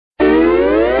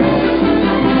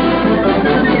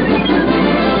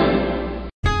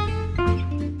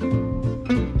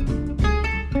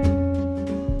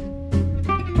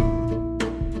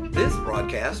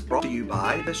you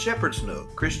by the Shepherd's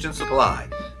Nook Christian Supply,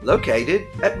 located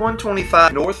at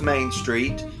 125 North Main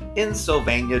Street in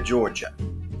Sylvania, Georgia.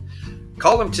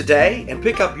 Call them today and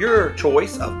pick up your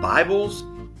choice of Bibles,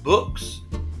 books,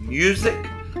 music,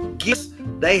 gifts.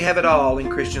 They have it all in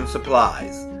Christian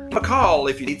Supplies. Call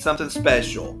if you need something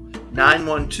special.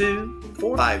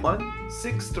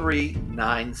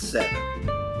 912-451-6397.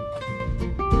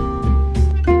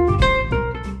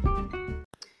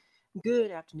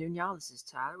 Good afternoon, y'all. This is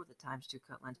Tyler with the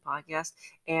Times2Cutlines podcast,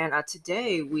 and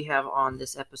today we have on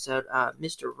this episode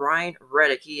Mr. Ryan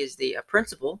Reddick. He is the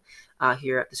principal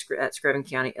here at Screven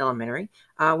County Elementary.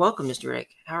 Welcome, Mr.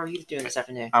 Reddick. How are you doing this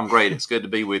afternoon? I'm great. It's good to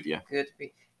be with you.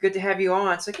 Good to have you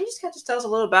on. So, can you just tell us a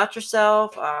little about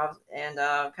yourself and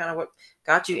kind of what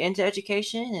got you into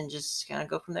education, and just kind of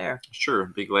go from there? Sure,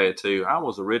 be glad to. I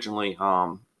was originally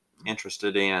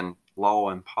interested in law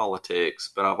and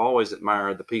politics, but I've always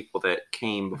admired the people that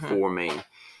came before me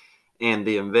and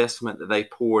the investment that they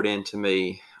poured into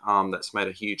me. That's made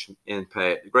a huge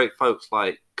impact. Great folks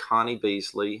like Connie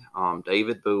Beasley,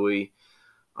 David Bowie,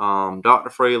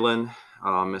 Dr. Freeland,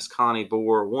 Miss Connie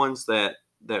Boer, ones that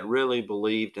really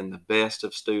believed in the best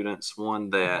of students,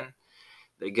 one that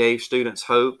gave students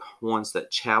hope, ones that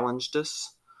challenged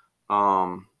us.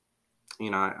 I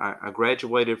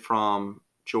graduated from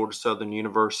Georgia Southern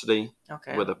University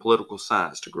with a political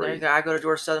science degree. There you go. I go to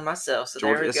Georgia Southern myself, so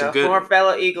Georgia, there we go. Four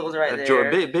fellow Eagles right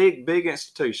there. Big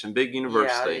institution, big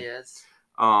university. Yeah, it is.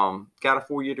 Got a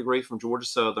 4-year degree from Georgia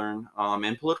Southern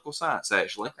in political science,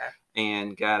 actually,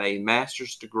 and got a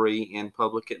master's degree in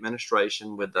public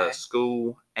administration with a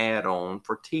school add-on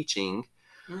for teaching.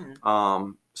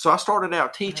 So I started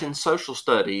out teaching social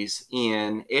studies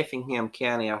in Effingham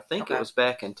County. I think it was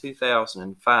back in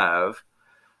 2005.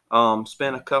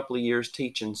 Spent a couple of years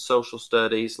teaching social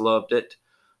studies, loved it.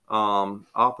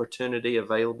 Opportunity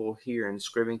available here in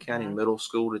Screven County Middle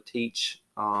School to teach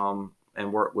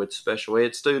and work with special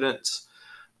ed students.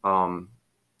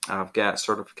 I've got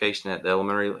certification at the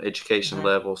elementary education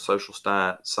level, social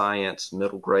science,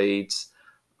 middle grades.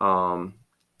 I've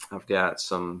got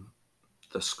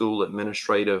the school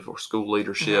administrative or school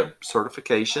leadership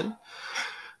certification.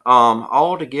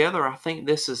 Altogether, I think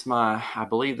I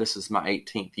believe this is my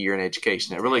 18th year in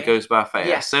education. It really goes by fast.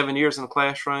 Yeah. 7 years in the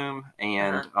classroom,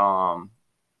 and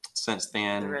since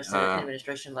then, the rest in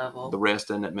administration level. The rest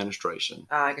in administration.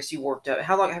 I guess you worked out.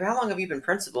 How long have you been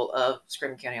principal of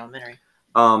Screven County Elementary?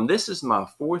 This is my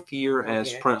 4th year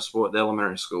as principal at the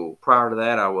elementary school. Prior to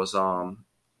that, I was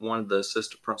one of the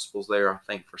assistant principals there, I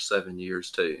think, for 7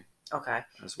 years too. Okay.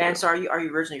 Well. And so, are you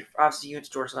originally? Obviously, you went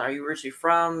to Georgia. Are you originally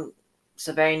from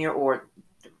Sylvania or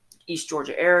East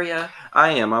Georgia area?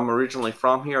 I am. I'm originally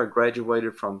from here. I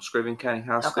graduated from Screven County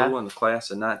High School in the class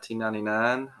of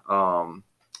 1999.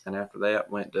 And after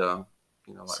that, went to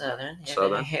Southern.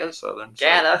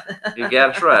 Gata. You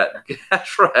got it right.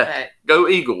 That's right. Go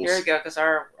Eagles. Here we go. Because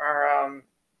our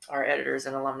editor is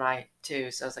an alumni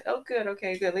too. So I was like, oh, good.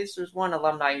 Okay, good. At least there's one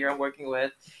alumni here I'm working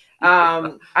with.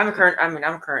 I'm a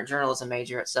current journalism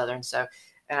major at Southern. So,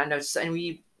 and I know, and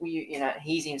we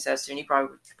he's even says too, and he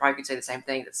probably could say the same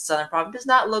thing, that Southern probably does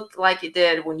not look like it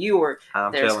did when you were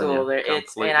there at school.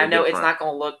 And I know it's not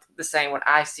going to look the same when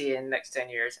I see it in the next 10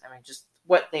 years. I mean, just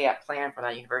what they have planned for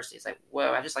that university. It's like,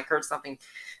 whoa, I just heard something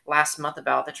last month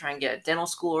about they're trying to get a dental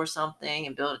school or something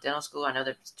and build a dental school. I know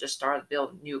they've just started to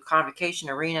build a new convocation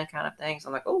arena kind of thing. So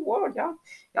I'm like, oh, whoa, y'all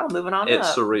moving on It's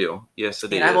up. surreal. Yes,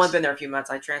 it is. I've only been there a few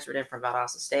months. I transferred in from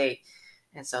Valdosta State.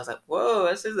 And so I was like, whoa,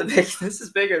 this is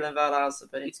bigger than Valdosta,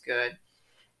 but it's good.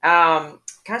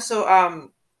 Let's see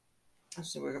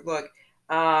where we look.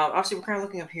 Obviously, we're kind of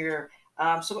looking up here. What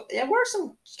are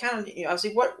some kind of,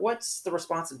 obviously, what's the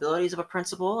responsibilities of a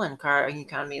principal? And you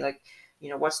kind of mean like,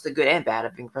 what's the good and bad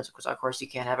of being a principal? Because, of course, you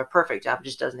can't have a perfect job. It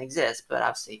just doesn't exist. But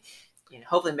obviously,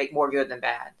 hopefully make more good than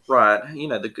bad. Right.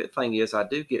 The good thing is I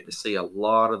do get to see a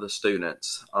lot of the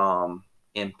students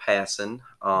in passing.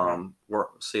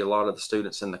 See a lot of the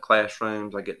students in the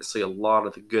classrooms. I get to see a lot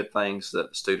of the good things that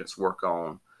the students work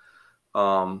on.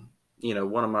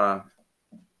 One of my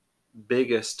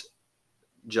biggest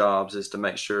jobs is to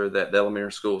make sure that the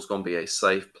elementary school is going to be a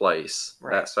safe place.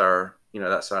 Right. That's our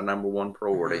number one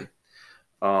priority.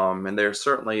 And there's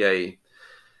certainly a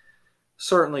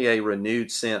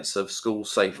renewed sense of school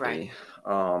safety.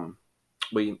 Right.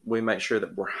 We make sure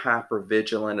that we're hyper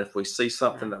vigilant. If we see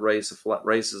something that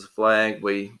raises a flag,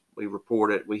 we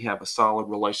report it. We have a solid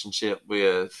relationship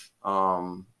with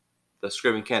the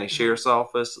Screven County Sheriff's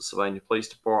Office, the Sylvania Police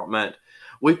Department.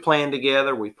 We plan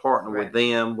together. We partner with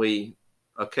them. We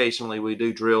occasionally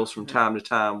do drills from time to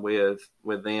time with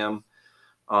them.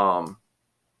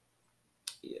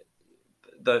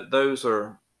 that's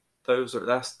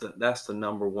the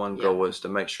number one goal, is to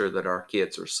make sure that our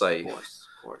kids are safe. Of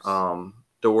course.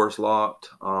 Doors locked,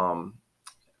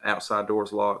 outside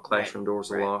doors locked, classroom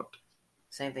doors are Right. locked.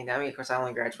 Same thing. I mean, of course, I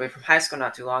only graduated from high school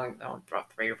not too long ago,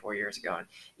 about 3 or 4 years ago, and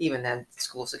even then,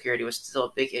 school security was still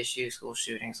a big issue. School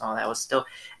shootings, all that was still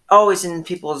always in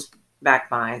people's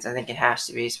back minds. I think it has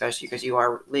to be, especially because you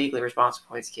are legally responsible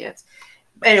for these kids.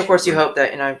 And of course, you hope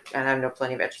that, and I know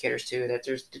plenty of educators too, that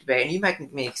there's debate, and you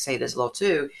might me say this a little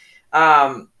too.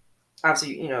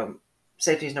 Obviously,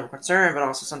 safety is never concern, but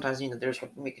also sometimes, there's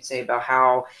what we could say about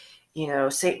how,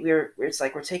 it's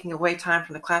like we're taking away time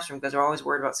from the classroom because they're always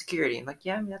worried about security. And like,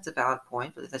 yeah, I mean, that's a valid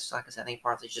point, but that's, like I said, I think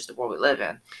partly it's just the world we live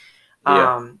in.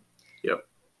 Yep.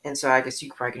 And so I guess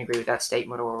you probably can agree with that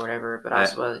statement or whatever, but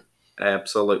also.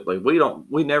 Absolutely.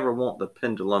 We never want the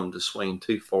pendulum to swing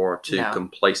too far to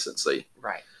complacency.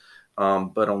 Right.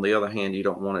 But on the other hand, you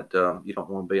don't want to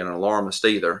be an alarmist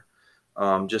either.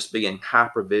 Just being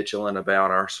hyper vigilant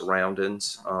about our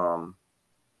surroundings.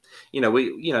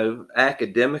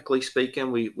 Academically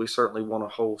speaking, we certainly want to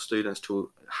hold students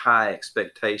to high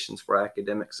expectations for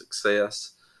academic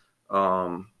success.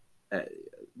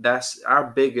 That's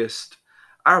our biggest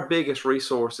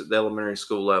resource at the elementary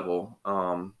school level.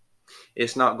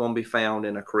 It's not going to be found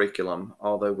in a curriculum,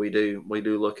 although we do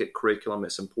look at curriculum.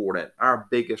 It's important. Our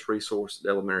biggest resource at the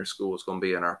elementary school is going to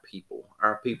be in our people.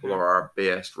 Our people are our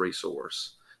best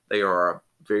resource. They are our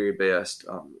very best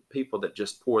people that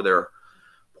just pour their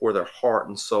heart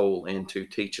and soul into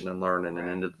teaching and learning and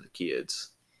into the kids.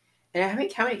 And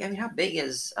how big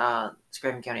is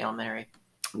Screven County Elementary?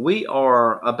 We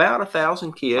are about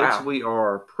 1,000 kids. Wow. We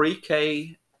are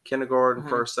pre-K, kindergarten,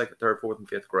 first, second, third, fourth, and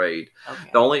fifth grade. Okay.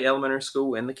 The only elementary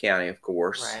school in the county, of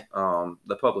course. Right.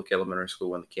 The public elementary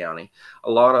school in the county. A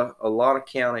lot of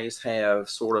counties have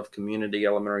sort of community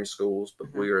elementary schools,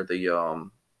 but we are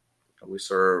we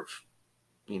serve,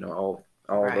 all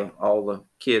the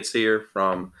kids here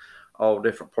from all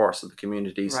different parts of the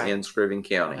communities in Screven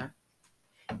County. Okay.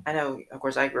 I know, of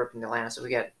course, I grew up in Atlanta, so we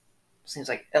got, seems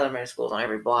like elementary schools on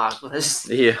every block. But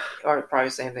or probably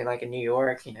the same thing like in New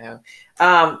York,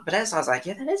 But that's, I was like,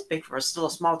 that is big for still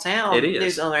a small town. It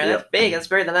is. That's big. That's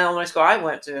bigger than the elementary school I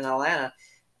went to in Atlanta.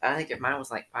 I think mine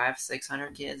was like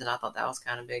 500-600 kids, and I thought that was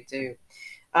kind of big too.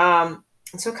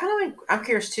 So kind of, I'm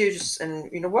curious too,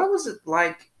 what was it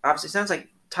like? Obviously, it sounds like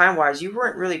time-wise, you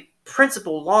weren't really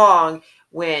principal long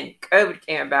when COVID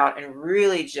came about and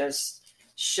really just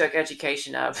shook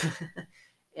education up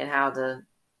and how that,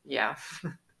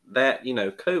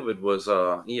 COVID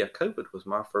was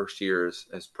my first year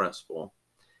as principal.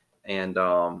 And,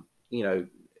 there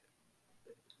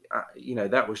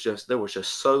was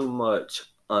just so much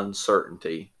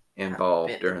uncertainty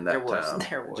involved during that time.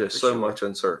 Just so much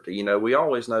uncertainty. We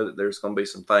always know that there's going to be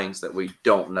some things that we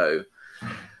don't know,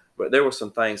 but there were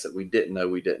some things that we didn't know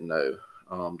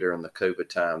during the COVID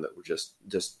time that were just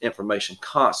information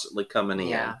constantly coming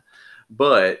in.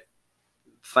 But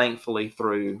thankfully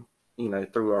through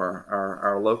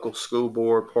our local school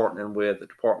board partnering with the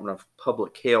Department of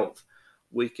Public Health,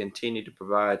 we continue to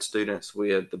provide students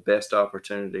with the best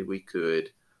opportunity we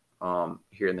could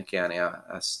here in the county.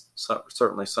 That's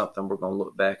certainly something we're going to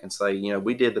look back and say,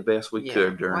 we did the best we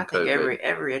could during COVID. I think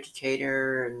every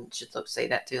educator should say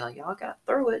that too. Like, y'all got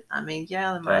through it. I mean,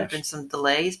 there might have been some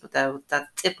delays, but that's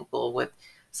typical with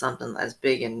something as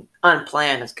big and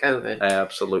unplanned as COVID.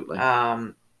 Absolutely.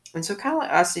 And so kind of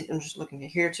like, I'm just looking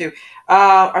at here too.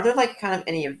 Are there like kind of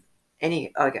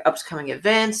any like upcoming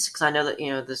events? Because I know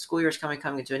that, the school year is coming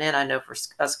to an end. I know for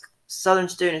us Southern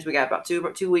students, we got about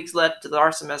 2 weeks left till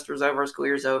our semester is over, our school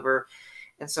year's over.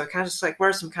 And so kind of just like, what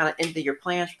are some kind of end of year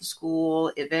plans for the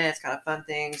school, events, kind of fun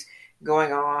things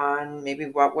going on, maybe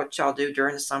what y'all do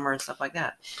during the summer and stuff like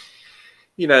that?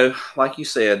 Like you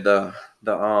said, the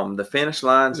finish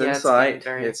line's in sight.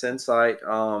 It's in sight.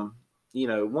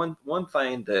 One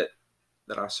thing that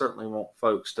I certainly want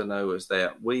folks to know is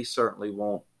that we certainly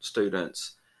want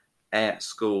students at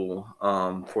school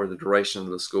for the duration of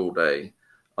the school day.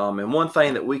 And one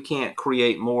thing that we can't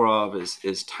create more of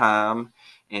is time,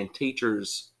 and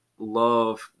teachers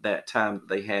love that time that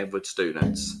they have with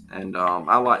students. And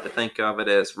I like to think of it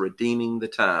as redeeming the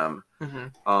time.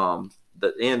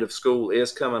 The end of school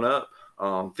is coming up.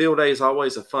 Field day is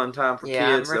always a fun time for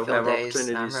kids. They'll have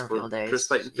opportunities for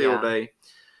participate in field day.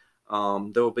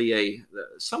 There will be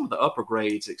some of the upper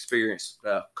grades experienced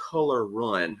a color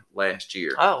run last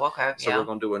year. Oh, okay. So we're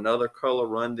going to do another color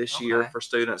run this year for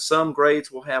students. Some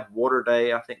grades will have water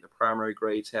day. I think the primary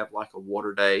grades have like a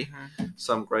water day.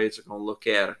 Some grades are going to look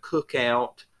at a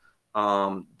cookout.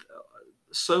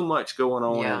 so much going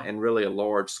on and really a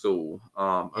large school.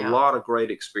 A lot of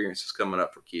great experiences coming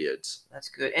up for kids. That's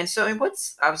good. And so, and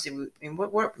what's obviously, and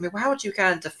how would you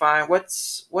kind of define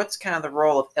what's kind of the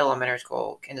role of elementary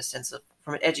school in the sense of,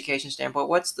 from an education standpoint,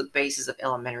 what's the basis of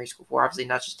elementary school for? Obviously,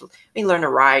 not just learn to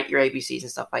write your ABCs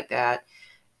and stuff like that.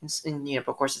 And of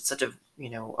course, it's such a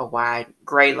a wide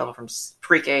grade level from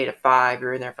pre-K to 5.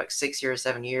 You're in there for like 6 years,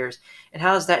 7 years. And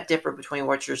how does that differ between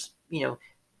what you're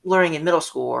learning in middle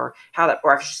school, or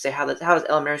or I should say, how does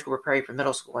elementary school prepare you for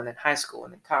middle school and then high school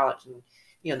and then college,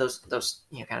 and those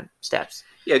kind of steps?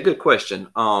 Yeah, good question.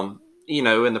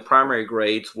 In the primary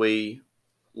grades we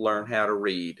learn how to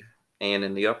read, and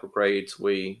in the upper grades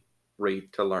we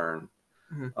read to learn.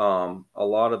 Mm-hmm. A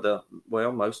lot of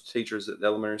most teachers at the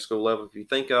elementary school level, if you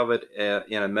think of it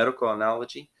in a medical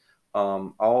analogy,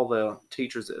 all the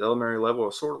teachers at the elementary level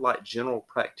are sort of like general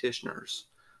practitioners.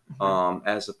 Mm-hmm.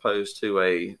 As opposed to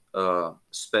a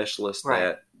specialist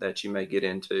that you may get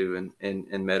into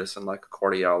in medicine, like a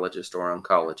cardiologist or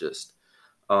oncologist.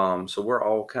 So we're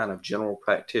all kind of general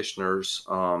practitioners,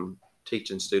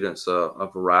 teaching students a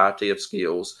variety of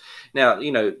skills. Now,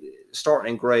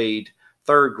 starting in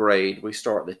third grade, we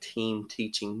start the team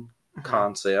teaching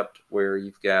concept, where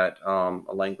you've got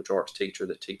a language arts teacher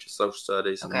that teaches social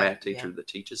studies and a math teacher that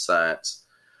teaches science.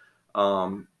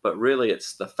 But really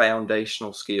it's the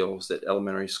foundational skills that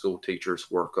elementary school teachers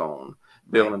work on,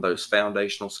 building those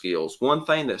foundational skills. One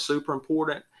thing that's super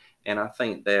important, and I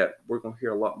think that we're going to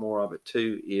hear a lot more of it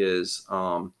too, is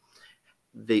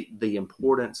the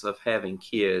importance of having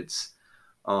kids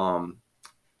on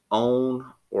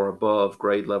or above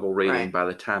grade level reading by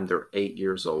the time they're 8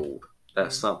 years old.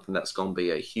 That's something that's going to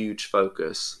be a huge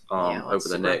focus over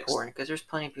the next. Important, because there's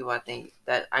plenty of people I think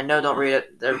that I know don't read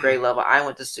at their grade level. I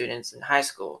went to students in high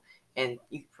school, and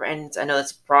I know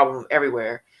that's a problem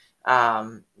everywhere.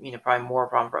 Probably more a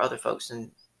problem for other folks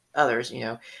than others.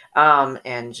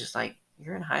 And just like,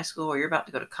 you're in high school or you're about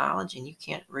to go to college and you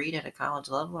can't read at a college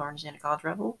level or understand a college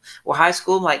level or high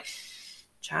school, like,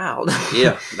 child.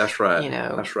 Yeah, that's right.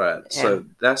 That's right. So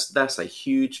that's a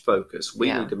huge focus.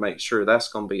 We need to make sure that's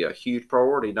going to be a huge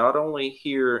priority, not only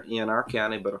here in our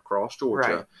county, but across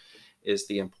Georgia, is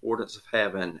the importance of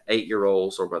having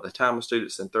 8-year-olds, or by the time a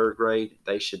student's in third grade,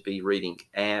 they should be reading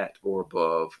at or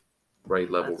above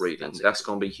grade level reading. That's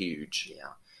going to be huge. Yeah.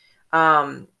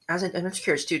 I'm just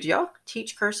curious too, do y'all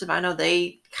teach cursive? I know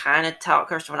they kind of taught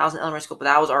cursive when I was in elementary school, but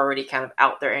that was already kind of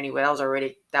out there anyway.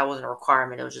 That wasn't a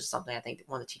requirement. It was just something I think that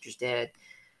one of the teachers did.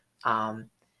 Of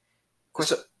course,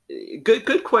 so,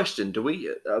 good question.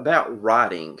 About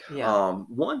writing?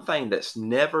 One thing that's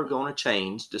never going to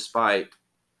change, despite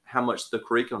how much the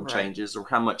curriculum changes or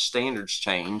how much standards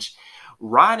change,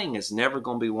 writing is never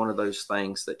going to be one of those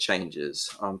things that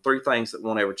changes. 3 things that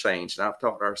won't ever change, and I've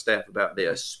talked to our staff about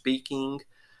this. Speaking,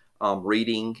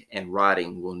 reading, and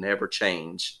writing will never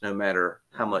change, no matter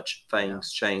how much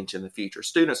things change in the future.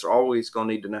 Students are always going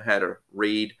to need to know how to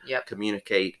read,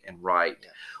 communicate, and write.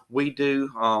 We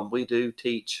do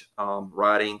teach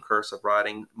writing, cursive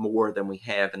writing, more than we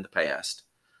have in the past.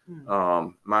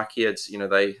 My kids,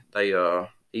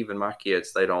 even my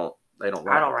kids, they don't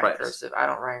write cursive. I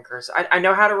don't write in cursive. I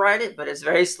know how to write it, but it's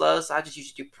very slow, so I just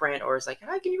usually do print, or it's like,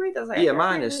 how can you read that? Like, a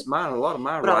lot of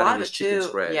my writing is chicken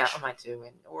scratch. Yeah, mine too.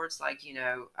 Or it's like,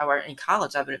 I work in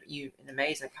college. I've been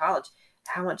amazed in college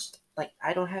how much, like,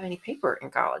 I don't have any paper in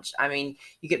college. I mean,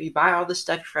 you buy all this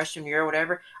stuff your freshman year or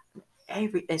whatever.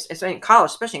 Especially in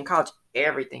college,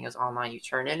 everything is online. You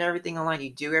turn in everything online. You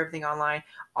do everything online.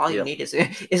 All you need is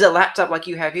a laptop like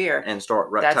you have here, and start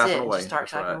That's typing it. away. Just start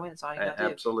typing away. That's all you got to do.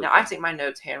 Absolutely. Now I take my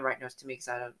notes, handwrite notes to me,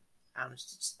 because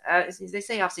they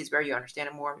say obviously it's where you understand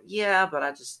it more. Yeah, but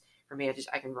I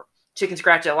can chicken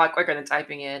scratch it a lot quicker than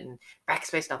typing it, and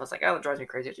backspace stuff. It's like, that drives me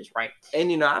crazy. I just write.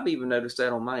 And I've even noticed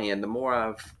that on my end. The more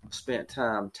I've spent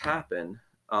time typing,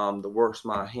 the worse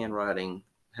my handwriting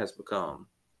has become.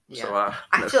 Yeah. So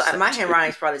I feel like my handwriting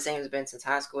is probably the same as it's been since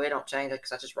high school. It don't change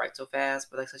because I just write so fast.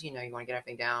 But like, you want to get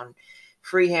everything down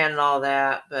freehand and all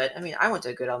that. But I mean, I went to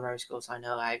a good elementary school, so I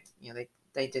know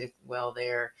they did it well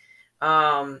there.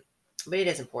 But it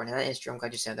is important. That is true. I'm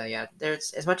glad you said that. Yeah,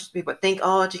 there's, as much as people think,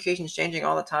 education is changing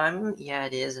all the time. Yeah,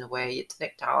 it is in a way. It's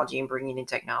technology and bringing in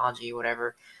technology,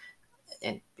 whatever.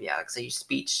 And like say,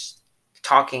 speech,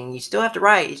 talking, you still have to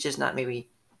write. It's just not maybe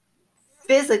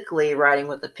physically writing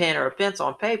with a pen or a pencil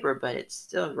on paper, but it's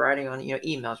still writing on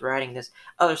emails, writing this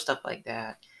other stuff like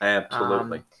that.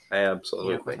 Absolutely.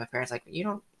 With my parents, like,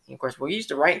 of course, we used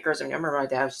to write in cursive. I remember my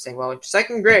dad was saying, well, in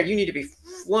second grade, you need to be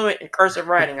fluent in cursive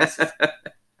writing. I said,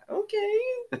 okay,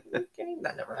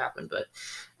 that never happened, but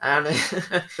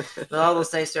but all those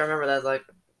things, to remember that, like,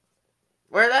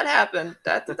 where that happened.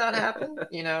 That did not happen.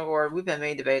 Or we've been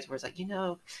made debates where it's like,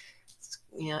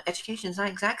 education is not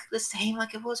exactly the same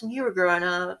like it was when you were growing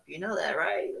up. You know that,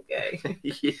 right? Okay.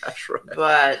 Yeah, that's right.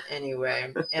 But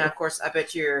anyway, and of course, I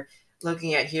bet you're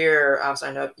looking at here. Obviously,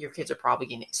 I know your kids are probably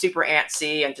getting super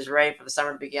antsy and just ready for the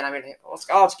summer to begin. I mean,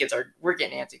 college kids we're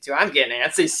getting antsy too. I'm getting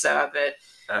antsy, so I bet.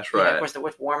 That's right. Of course,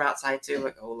 it's warm outside too.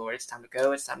 Like, oh Lord, it's time to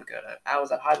go. It's time to go. I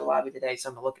was at Hobby Lobby today, so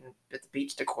I'm looking at the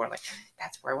beach decor. Like,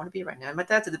 that's where I want to be right now. My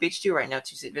dad's at the beach too right now,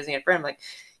 too, visiting a friend. I'm like,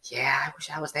 yeah, I wish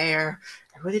I was there.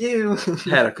 I really do. I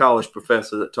had a college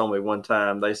professor that told me one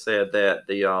time. They said that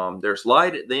there's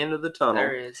light at the end of the tunnel.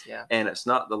 There is, yeah. And it's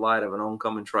not the light of an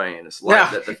oncoming train. It's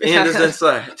light that the end is in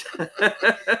sight.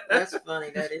 That's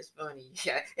funny. That is funny.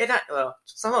 Yeah.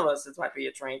 Some of us, it might be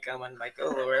a train coming. Like,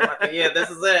 oh Lord, it might be, this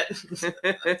is it.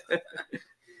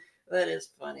 That is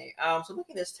funny. So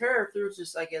looking at this turf through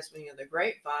just, I guess, the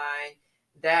grapevine,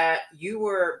 that you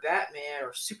were Batman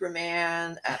or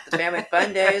Superman at the Family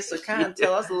Fun Days. So kind of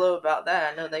tell us a little about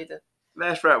that. I know they did.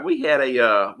 That's right. We had a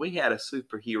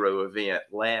superhero event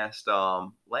last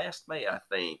May, I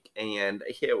think, and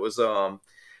it was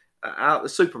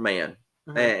Superman,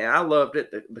 mm-hmm. and I loved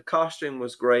it. The costume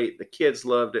was great. The kids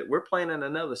loved it. We're planning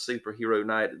another superhero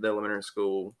night at the elementary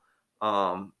school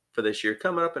for this year,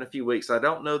 coming up in a few weeks. I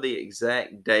don't know the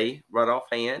exact day right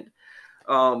offhand.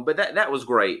 But that was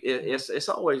great. It's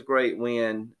always great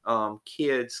when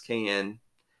kids can,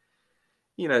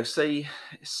 see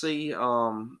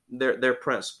their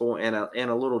principal in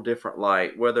a little different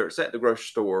light, whether it's at the grocery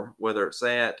store, whether it's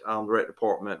at the rec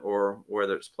department, or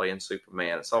whether it's playing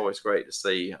Superman. It's always great to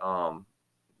see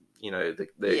the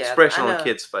expression on a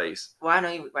kid's face. Well, I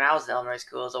know when I was in elementary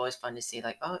school, it was always fun to see,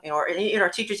 like, or our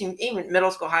teachers, even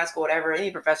middle school, high school, whatever,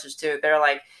 any professors too. They're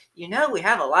like, we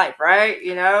have a life, right?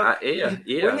 Yeah. We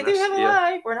do have a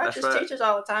life. We're not just right. teachers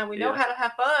all the time. We know how to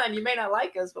have fun. You may not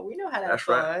like us, but we know how to have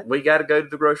fun. Right. We got to go to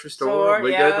the grocery store.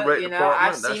 We go to the rec department.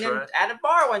 I've seen them at a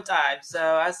bar one time.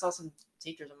 So I saw some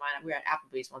teachers of mine. We were at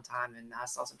Applebee's one time, and I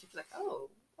saw some teachers like, oh,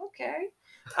 okay.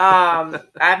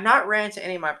 I've not ran into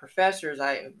any of my professors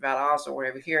about also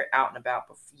whatever here out and about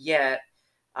yet.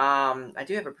 I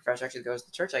do have a professor actually that goes to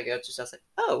the church I go to, so I was like,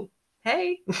 oh,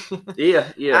 hey. Yeah.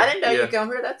 I didn't know you come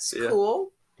here. That's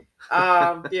cool. You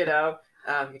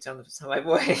can tell me some of my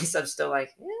voice. I'm still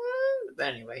like, yeah.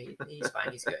 But anyway, he's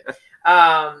fine. He's good.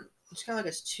 Just kind of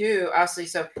like us too, obviously.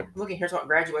 So I'm looking here's what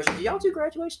graduation. Do y'all do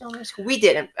graduation in elementary school? We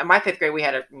did. In my 5th grade, we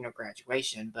had a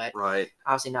graduation, but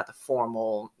obviously not the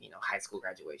formal high school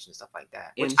graduation and stuff like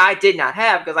that, which I did not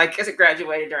have because I guess it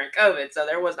graduated during COVID, so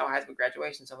there was no high school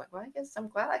graduation. So I'm like, well, I guess I'm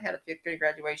glad I had a 5th grade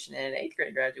graduation and an 8th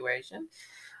grade graduation.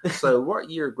 So what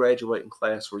year graduating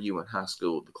class were you in high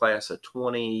school? The class of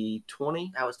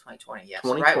 2020? That was 2020. Yes,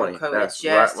 2020. Right when COVID just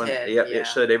hit. It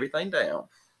shut everything down.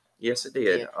 Yes, it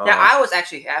did. Yeah. Now, I was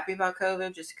actually happy about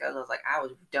COVID just because I was like, I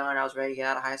was done. I was ready to get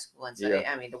out of high school and say,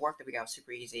 I mean, the work that we got was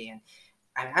super easy. And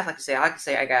I'd like to say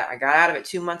I got out of it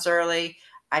 2 months early.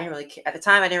 I didn't really at the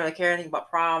time. I didn't really care anything about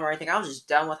prom or anything. I was just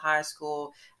done with high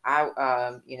school.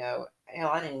 I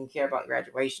didn't even care about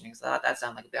graduation because I thought that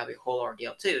sounded like that'd be a whole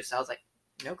ordeal too. So I was like,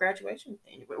 no graduation.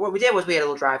 Anyway, what we did was we had a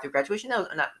little drive-through graduation. No,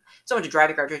 not so much a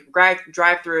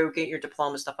drive-through, get your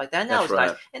diploma, stuff like that. And that was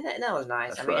nice. And that was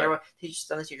nice. That's some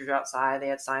of the teachers were outside. They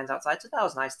had signs outside, so that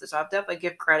was nice. So I definitely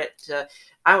give credit to.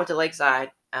 I went to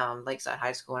Lakeside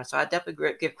High School, and so I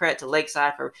definitely give credit to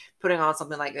Lakeside for putting on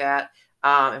something like that.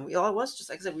 And it was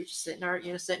just like I said, we were just sitting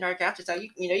in our couches. So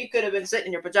you could have been sitting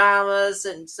in your pajamas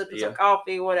and sipping some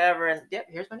coffee, whatever. And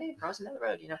here's my name, crossing down the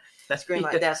road. Screen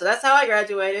like that. So that's how I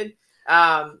graduated.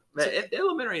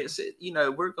 Elementary,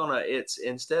 it's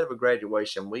instead of a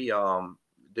graduation, we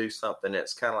do something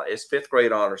that's kind of like it's 5th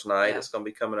grade honors night. It's going to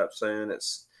be coming up soon.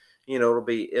 It's it'll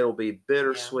be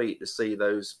bittersweet to see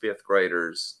those 5th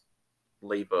graders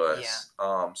leave us.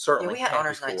 Certainly we had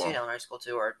honors night too in elementary school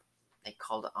too, or they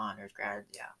called it honors grad.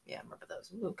 I remember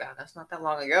those. Oh God, that's not that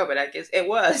long ago, but I guess it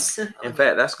was. In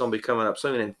fact, that's going to be coming up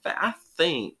soon. In fact, I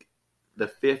think the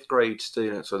 5th grade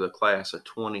students are the class of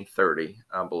 2030,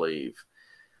 I believe.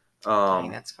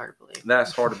 Dang, that's hard to believe.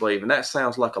 That's hard to believe, and that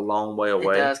sounds like a long way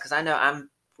away. It does, because I know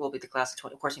will be the class of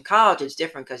 20. Of course, in college it's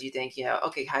different because you think,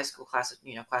 okay, high school class of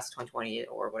 2020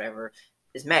 or whatever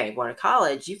is May. When in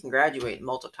college, you can graduate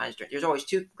multiple times. There's always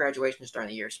 2 graduations during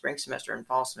the year: spring semester and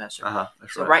fall semester.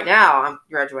 So right now, I'm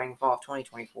graduating fall of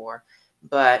 2024,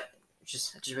 but I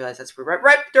just realized that's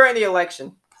right during the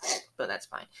election. But that's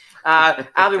fine.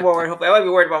 I'll be worried. Hopefully, I won't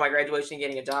be worried about my graduation and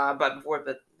getting a job, but before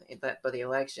the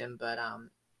election. But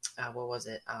what was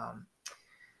it?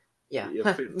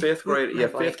 Fifth grade.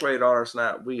 5th grade honors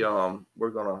night.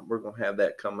 We're gonna have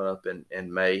that coming up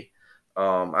in May.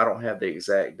 I don't have the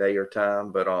exact day or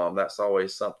time, but that's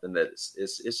always something that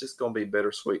it's just going to be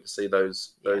bittersweet to see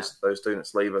those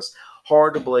students leave us.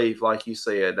 Hard to believe, like you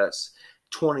said, that's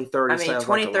 2030. I mean,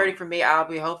 2030 for me, I'll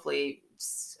be hopefully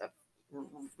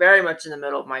very much in the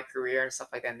middle of my career and stuff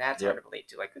like that. And that's hard to believe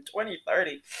too. Like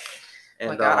 2030. And,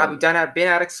 oh my God, I'll be done. I've been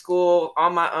out of school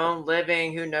on my own,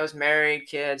 living. Who knows? Married,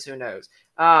 kids. Who knows?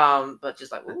 But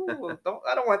just like, ooh,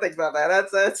 I don't want to think about that.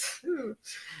 That's.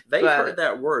 They've heard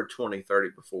that word 2030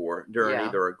 before during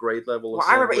either a grade level. Well,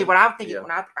 I remember when I'm thinking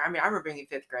I remember being in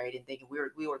 5th grade and thinking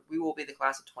we will be the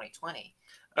class of 2020,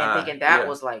 and thinking that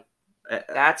was like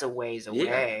that's a ways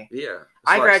away. Yeah.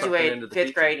 I graduated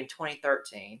 5th grade in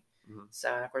 2013.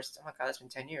 So, of course, oh my God, it's been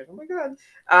 10 years. Oh my God.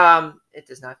 It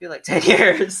does not feel like 10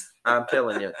 years. I'm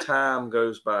telling you, time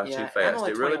goes by too fast.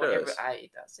 It really does.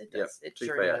 It does. It does. It too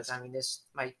sure fast. does. I mean,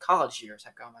 my college years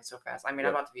have gone by so fast. I mean,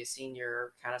 I'm about to be a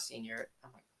senior. I'm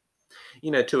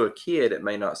like, to a kid, it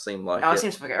may not seem like it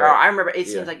seems like I remember it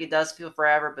seems like it does feel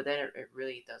forever, but then it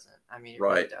really doesn't. I mean, it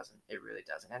really doesn't. It really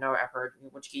doesn't. I know I've heard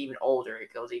once you get even older,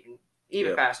 it goes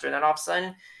even faster. And then all of a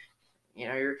sudden,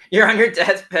 you're on your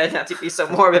deathbed, not to be so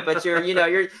morbid, but you're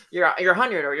 100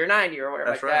 or you're 90 or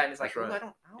whatever that. And it's like, I don't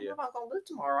know if I'm gonna live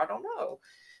tomorrow. I don't know.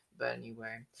 But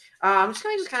anyway, I'm just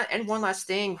gonna kind of end one last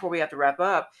thing before we have to wrap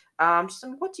up.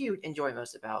 What do you enjoy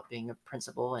most about being a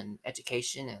principal and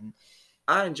education? And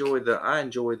I enjoy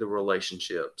the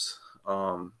relationships.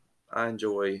 I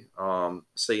enjoy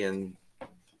seeing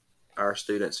our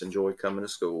students enjoy coming to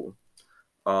school.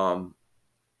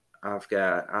 I've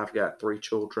got 3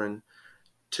 children.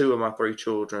 2 of my 3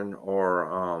 children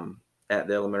are at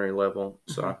the elementary level,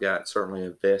 so I've got certainly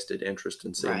a vested interest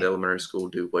in seeing the elementary school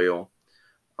do well.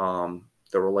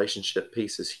 The relationship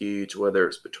piece is huge, whether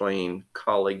it's between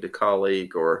colleague to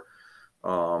colleague or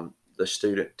the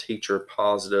student-teacher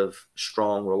positive,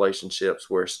 strong relationships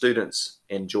where students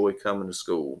enjoy coming to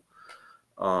school.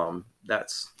 So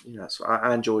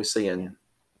I enjoy seeing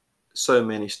so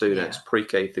many students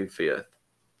pre-K through 5th.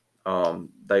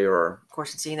 They are, of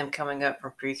course, seeing them coming up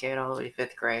from pre-K all the way to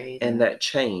 5th grade, and that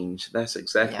change. That's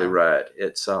exactly right.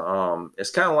 It's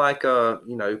it's kind of like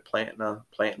planting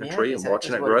a tree and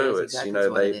watching it grow. It's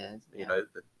the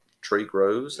tree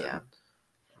grows. Yeah.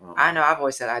 I know. I've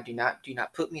always said do not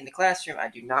put me in the classroom. I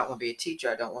do not want to be a teacher.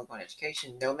 I don't want to go in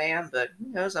education. No, ma'am. But who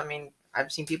knows? I mean,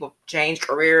 I've seen people change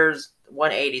careers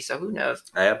 180. So who knows?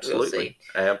 Absolutely.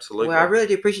 We'll Absolutely. Well, I really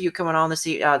do appreciate you coming on this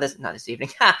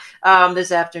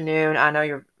afternoon. I know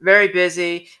you're very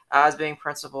busy as being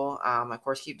principal. Of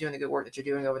course, keep doing the good work that you're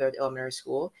doing over there at the elementary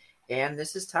school. And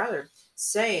this is Tyler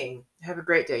saying, have a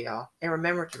great day, y'all. And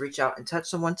remember to reach out and touch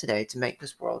someone today to make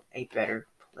this world a better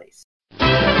place.